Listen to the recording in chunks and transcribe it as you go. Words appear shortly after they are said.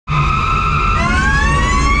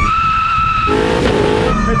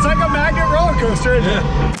straight.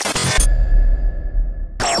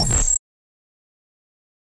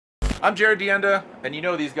 I'm Jared Deenda, and you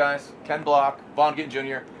know these guys, Ken Block, Vaughn Gittin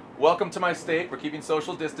Jr. Welcome to my state. We're keeping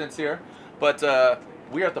social distance here, but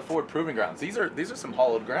we are at the Ford Proving Grounds. These are some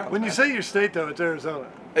hollowed grounds. When you say your state, though, it's Arizona.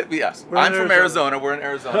 Yes, I'm from Arizona. We're in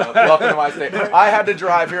Arizona. Welcome to my state. I had to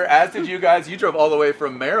drive here, as did you guys. You drove all the way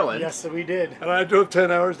from Maryland. Yes, we did. And I drove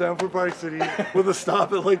 10 hours down from Park City with a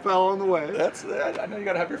stop at Lake Powell on the way. I know you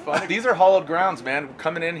gotta have your fun. These are hollowed grounds, man.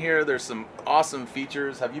 Coming in here, there's some awesome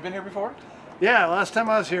features. Have you been here before? Yeah, last time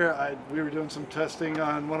I was here, we were doing some testing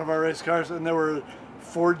on one of our race cars, and there were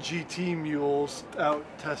Ford GT mules out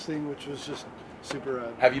testing, which was just super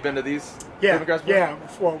rad. Have you been to these? Yeah.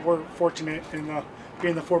 Well, we're fortunate in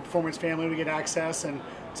being the Ford Performance family. We get access, and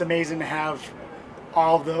it's amazing to have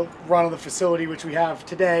all of the run of the facility, which we have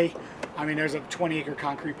today. I mean, there's a 20-acre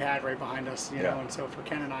concrete pad right behind us, you know, and so for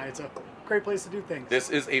Ken and I, it's a great place to do things.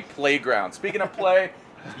 This is a playground. Speaking of play,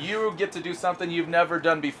 you get to do something you've never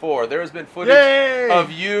done before. There has been footage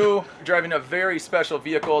of you driving a very special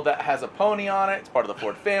vehicle that has a pony on it. It's part of the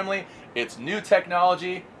Ford family. It's new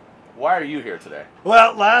technology. Why are you here today?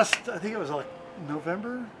 Well, I think it was like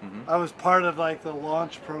November, I was part of like the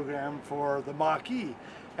launch program for the Mach-E,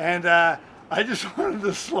 and I just wanted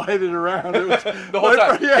to slide it around. It was the whole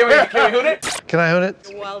time. Can we hoon it? Can I hoon it?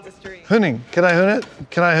 The wildest dream. Hooning. Can I hoon it?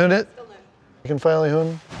 Can I hoon it? Still no. You can finally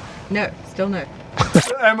hoon? No, still no.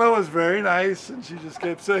 Emma was very nice, and she just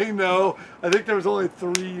kept saying no. I think there was only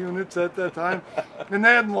 3 units at that time, and they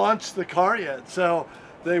hadn't launched the car yet, so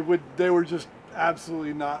they were just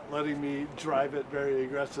absolutely not letting me drive it very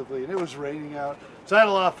aggressively, and it was raining out, so I had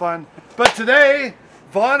a lot of fun. But today,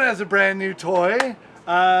 Vaughn has a brand new toy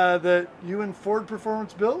that you and Ford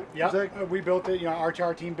Performance built. Yeah, we built it. You know, our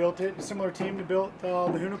RTR team built it. A similar team to build the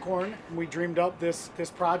Hoonicorn. We dreamed up this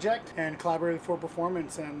project and collaborated with Ford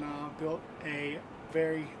Performance and built a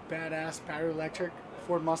very badass battery electric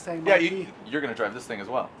Ford Mustang Mach-E. Yeah, you're gonna drive this thing as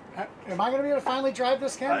well. Am I going to be able to finally drive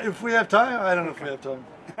this, Ken? If we have time. I don't know if we have time.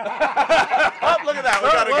 Oh, look at that. We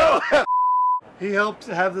gotta go. He helped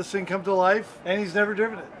have this thing come to life, and he's never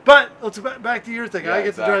driven it. But let's go back to your thing. Yeah, I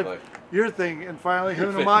get to drive your thing and finally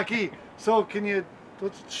hoon a Mach-E. So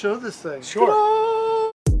let's show this thing.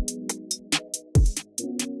 Sure.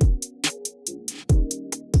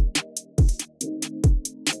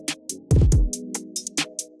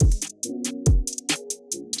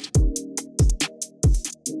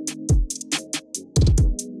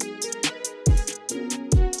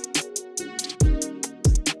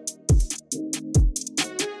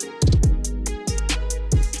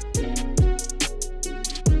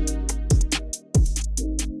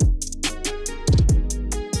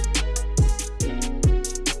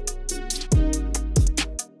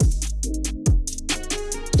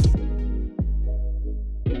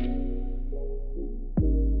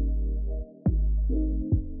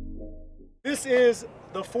 This is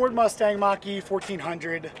the Ford Mustang Mach-E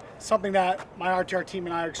 1400, something that my RTR team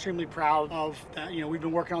and I are extremely proud of. That, you know, we've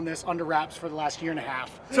been working on this under wraps for the last 1.5 years.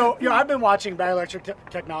 So, you know, I've been watching battery electric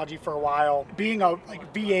technology for a while. Being a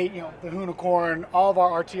V8, you know, the Hoonicorn, all of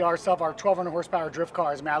our RTR stuff, our 1200 horsepower drift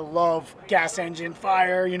cars. I mean, I love gas engine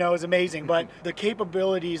fire, you know, it's amazing. But the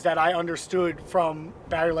capabilities that I understood from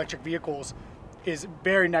battery electric vehicles is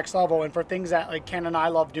very next level, and for things that like Ken and I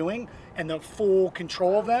love doing, and the full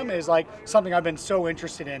control of them is like something I've been so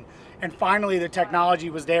interested in. And finally the technology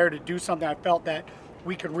was there to do something. I felt that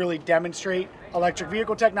we could really demonstrate electric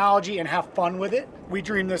vehicle technology and have fun with it. We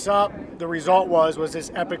dreamed this up. The result was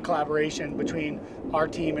this epic collaboration between our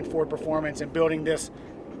team and Ford Performance and building this,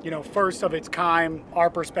 you know, first of its kind, our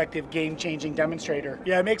perspective, game-changing demonstrator.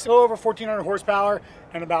 Yeah, it makes over 1,400 horsepower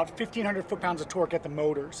and about 1,500 foot-pounds of torque at the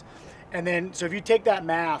motors. And then, so if you take that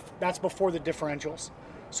math, that's before the differentials.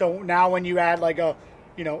 So now when you add like a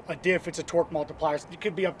diff, it's a torque multiplier. So it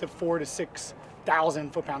could be up to 4,000 to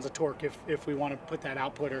 6,000 foot-pounds of torque if we want to put that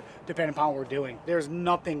output, or depending upon what we're doing. There's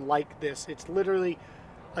nothing like this. It's literally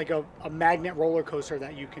like a magnet roller coaster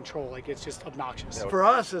that you control. Like, it's just obnoxious. For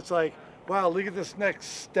us, it's like, wow, look at this next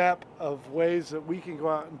step of ways that we can go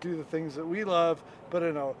out and do the things that we love, but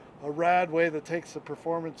in a rad way that takes the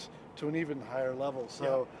performance to an even higher level.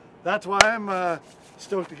 So that's why I'm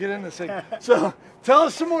stoked to get in this thing. So tell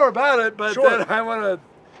us some more about it, but then I want to...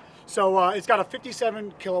 So it's got a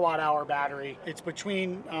 57 kilowatt hour battery. It's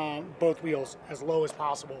between both wheels, as low as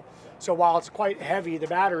possible. So while it's quite heavy, the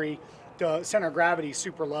battery, the center of gravity is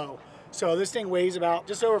super low. So this thing weighs about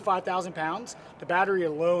just over 5,000 pounds. The battery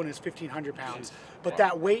alone is 1,500 pounds. But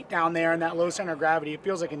that weight down there and that low center of gravity, it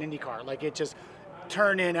feels like an Indy car. Like, it just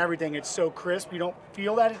turned in everything. It's so crisp. You don't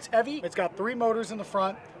feel that it's heavy. It's got 3 motors in the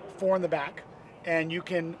front, 4 in the back. and you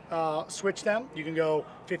can switch them. You can go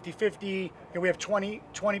 50-50. We have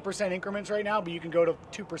 20% increments right now, but you can go to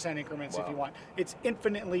 2% increments if you want. It's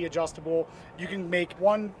infinitely adjustable. You can make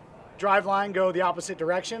one drive line go the opposite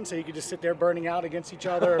direction, so you can just sit there burning out against each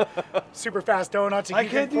other. Super fast donuts. I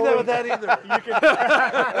can't do that with that either.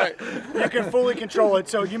 You can fully control it.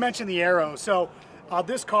 So you mentioned the arrow. So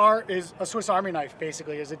this car is a Swiss Army knife,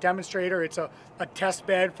 basically. As a demonstrator, it's a test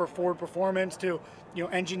bed for Ford Performance to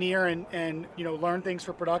engineer and learn things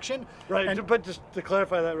for production. Right, but just to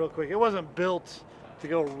clarify that real quick, it wasn't built to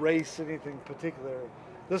go race anything particular.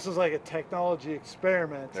 This is like a technology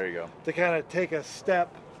experiment. There you go. To kind of take a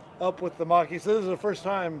step up with the Mach-E. So this is the first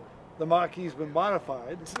time the Mach-E's been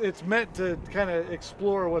modified. It's meant to kind of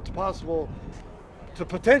explore what's possible to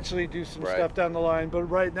potentially do some stuff down the line, but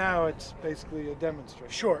right now it's basically a demonstration.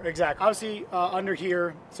 Sure, exactly. Obviously, under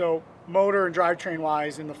here, so motor and drivetrain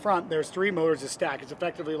wise, in the front, there's 3 motors to stack. It's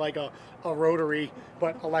effectively like a rotary,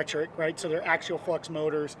 but electric, right? So they're axial flux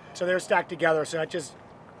motors. So they're stacked together, so that just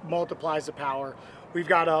multiplies the power. We've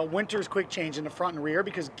got a Winter's quick change in the front and rear,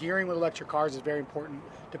 because gearing with electric cars is very important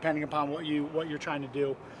depending upon what you're trying to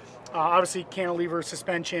do. Obviously, cantilever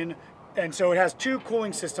suspension, and so it has 2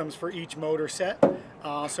 cooling systems for each motor set.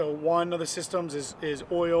 So one of the systems is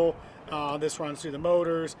oil. This runs through the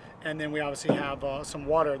motors, and then we obviously have some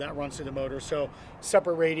water that runs through the motor. So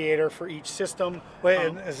separate radiator for each system. Wait,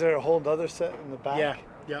 and is there a whole other set in the back? Yeah.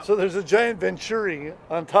 Yeah. So there's a giant Venturi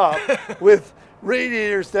on top with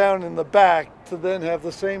radiators down in the back to then have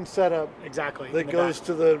the same setup that goes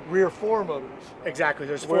to the rear 4 motors. Exactly.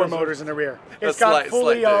 There's 4 motors in the rear. It's got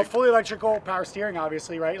fully electrical power steering,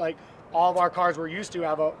 obviously, right? Like all of our cars we're used to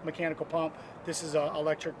have a mechanical pump. This is an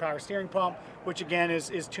electric power steering pump, which again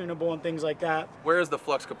is tunable and things like that. Where is the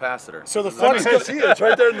flux capacitor? So the flux capacitor, it's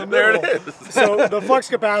right there in the middle. There it is. So the flux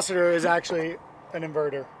capacitor is actually an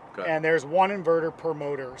inverter. Okay. And there's 1 inverter per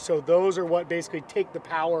motor. So those are what basically take the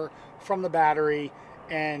power from the battery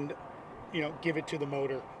and give it to the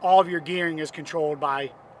motor. All of your gearing is controlled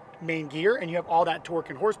by main gear, and you have all that torque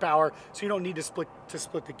and horsepower, so you don't need to split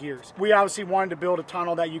the gears. We obviously wanted to build a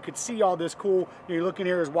tunnel that you could see all this cool. You're looking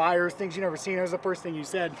here as wires, things you never seen. That was the first thing you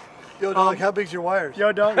said. Yo, Doug, how big's your wires?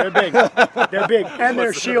 Yo, Doug, they're big. They're big, and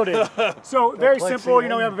they're shielded. So very simple. We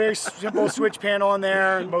have a very simple switch panel in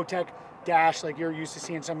there, and Motec dash like you're used to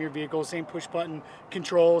seeing some of your vehicles. Same push button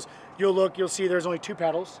controls. You'll see there's only 2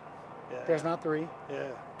 pedals. Yeah. There's not 3. Yeah,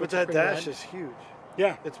 but that dash is huge.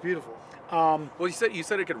 Yeah, it's beautiful. Well, you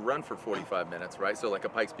said it could run for 45 minutes, right? So like a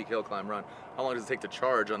Pikes Peak Hill Climb run. How long does it take to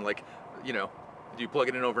charge on do you plug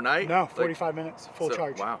it in overnight? No, 45 minutes, full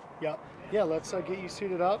charge. Wow. Yep. Yeah, let's get you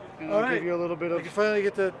suited up, and I'll give you a little bit of. You can finally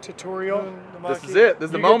get the tutorial. This is it. This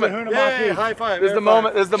is the moment. Yay, high five. This is the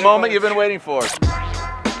moment. This is the moment you've been waiting for.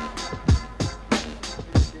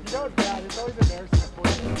 Dad, it's always embarrassing.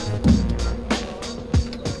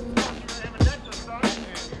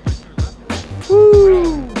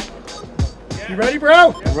 Woo! You ready,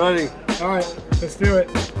 bro? I'm ready. All right, let's do it.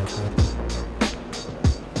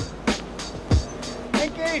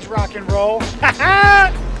 Engage, rock and roll. You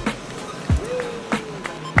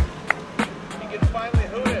can finally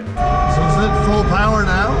hoon it. So is it full power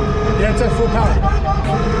now? Yeah, it's at full power.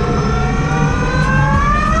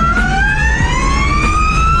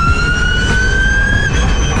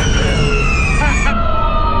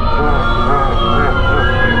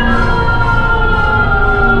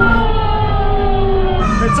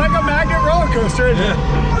 It's like a magnet roller coaster, isn't it?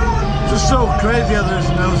 Yeah. Just so crazy how there's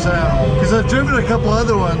no sound. Because I've driven a couple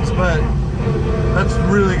other ones, but that's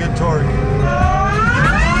really good torque.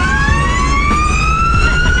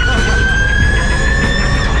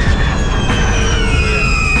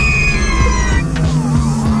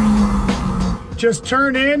 Just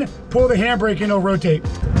turn in, pull the handbrake, and it'll rotate.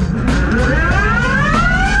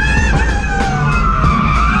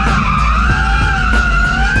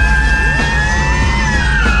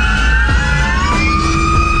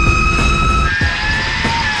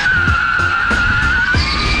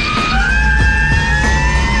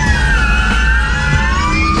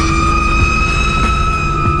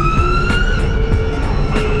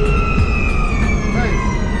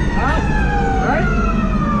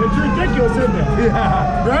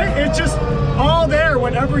 Yeah. Right? It's just all there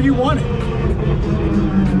whenever you want it.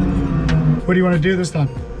 What do you want to do this time?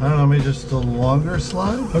 I don't know, maybe just a longer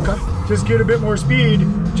slide? Okay. Just get a bit more speed.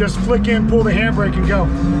 Just flick in, pull the handbrake, and go.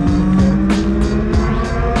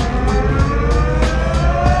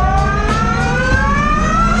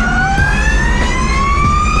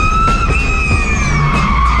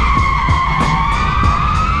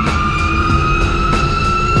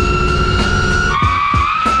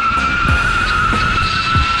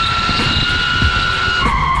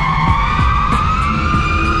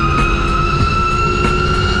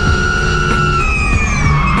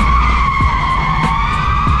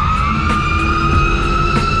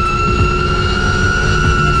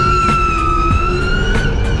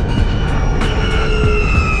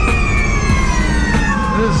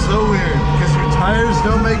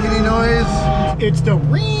 it's the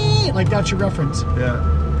wee, like that's your reference.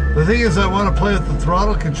 Yeah. The thing is, I want to play with the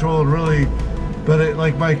throttle control and really, but it,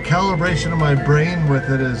 like my calibration of my brain with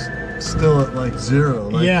it is still at like 0.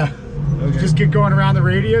 Like, yeah. Okay. Just get going around the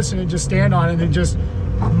radius and then just stand on it and then just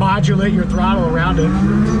modulate your throttle around it.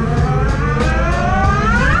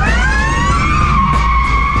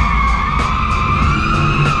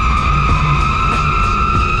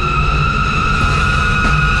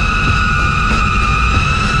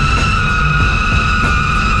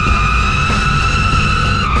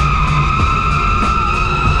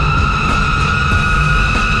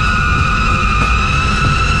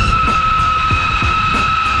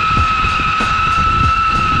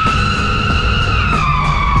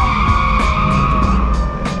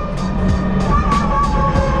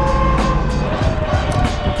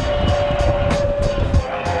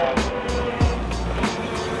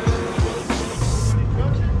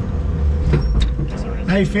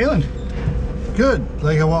 How you feeling? Good.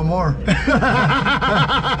 Like I want more. Like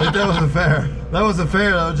that wasn't fair. That wasn't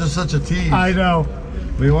fair. That was just such a tease. I know.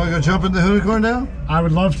 We want to go jump in the Hoonicorn now? I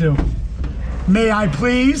would love to. May I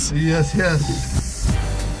please? Yes, yes.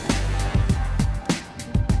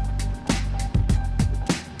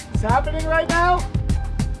 It's happening right now?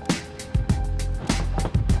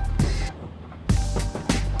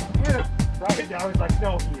 Yeah. Right now he's like,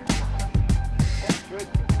 no, he is. That's good.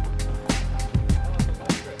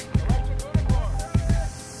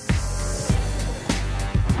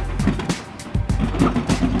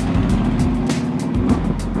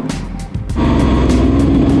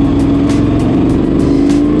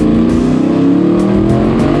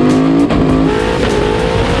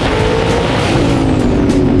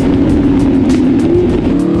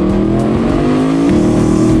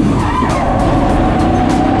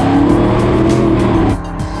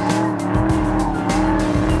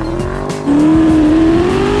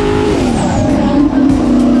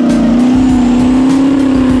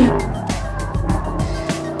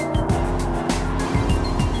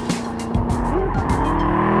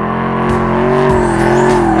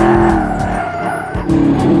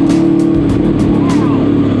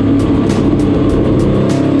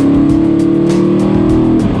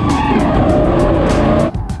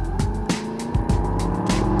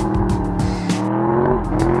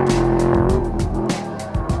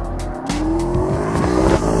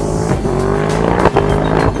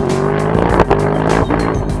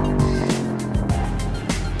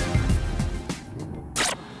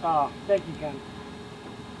 Thank you, Ken.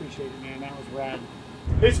 Appreciate it, man. That was rad.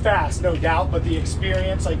 It's fast, no doubt, but the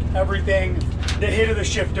experience, like everything, the hit of the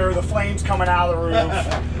shifter, the flames coming out of the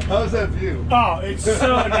roof. How's that view? Oh, it's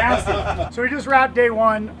so nasty. So we just wrapped day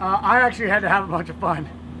one. I actually had to have a bunch of fun.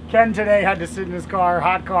 Ken today had to sit in his car,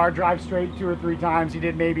 hot car, drive straight 2 or 3 times. He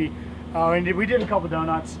did maybe, and we did a couple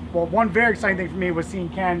donuts. Well, one very exciting thing for me was seeing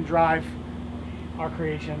Ken drive our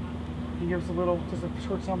creation. Can you give us a little, just a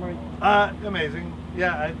short summary? Amazing.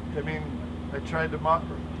 Yeah, I mean, I tried to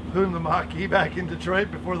HOON the Mach-E back in Detroit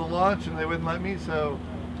before the launch, and they wouldn't let me. So,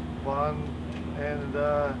 Vaughn and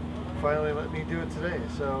finally let me do it today.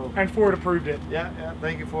 So. And Ford approved it. Yeah.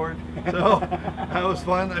 Thank you, Ford. So that was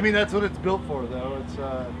fun. I mean, that's what it's built for, though. It's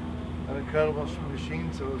an incredible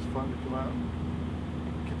machine, so it was fun to come out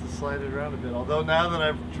and get to slide it around a bit. Although now that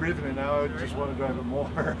I've driven it, now I just want to drive it more.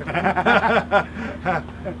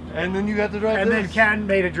 And then you got to drive and this. Then Ken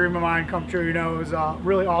made a dream of mine come true. You know, it was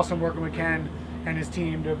really awesome working with Ken and his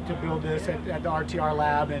team to build this at the RTR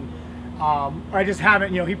lab. And I just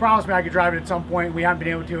haven't, you know, he promised me I could drive it at some point. We haven't been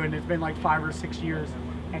able to, and it's been like 5 or 6 years,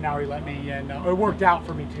 and now he let me, and it worked out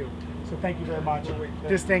for me too. So thank you very much.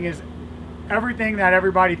 This thing is everything that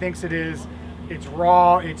everybody thinks it is. It's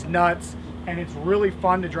raw, it's nuts, and it's really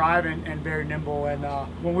fun to drive and very nimble. And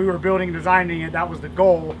when we were building and designing it, that was the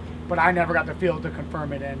goal, but I never got the field to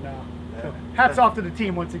confirm it. And so hats off to the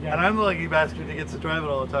team once again. And I'm the lucky bastard that gets to drive it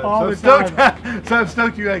all the time. So I'm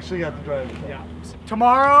stoked you actually got to drive it. Yeah.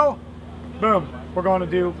 Tomorrow, boom, we're going to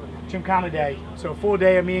do Gymkhana Day. So full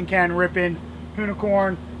day of me and Ken ripping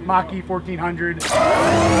Hoonicorn, Mach-E 1400.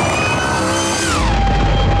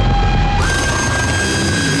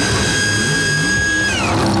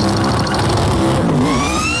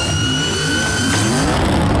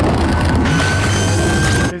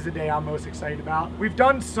 This is the day I'm most excited about. We've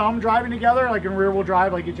done some driving together, like in rear wheel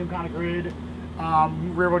drive, like at Gymkhana Grid,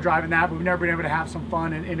 rear wheel driving that, but we've never been able to have some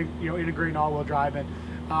fun and integrating all wheel drive. And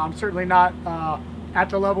I'm certainly not at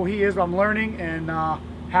the level he is, but I'm learning and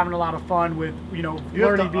having a lot of fun with,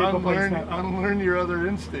 learning vehicle placement. Unlearn your other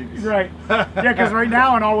instincts. Right. Yeah, because right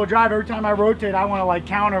now in all-wheel drive, every time I rotate, I want to like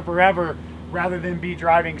counter forever rather than be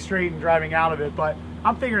driving straight and driving out of it. But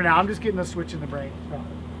I'm figuring it out. I'm just getting the switch in the brain. So.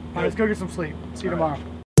 right, let's go get some sleep. See you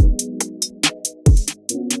tomorrow.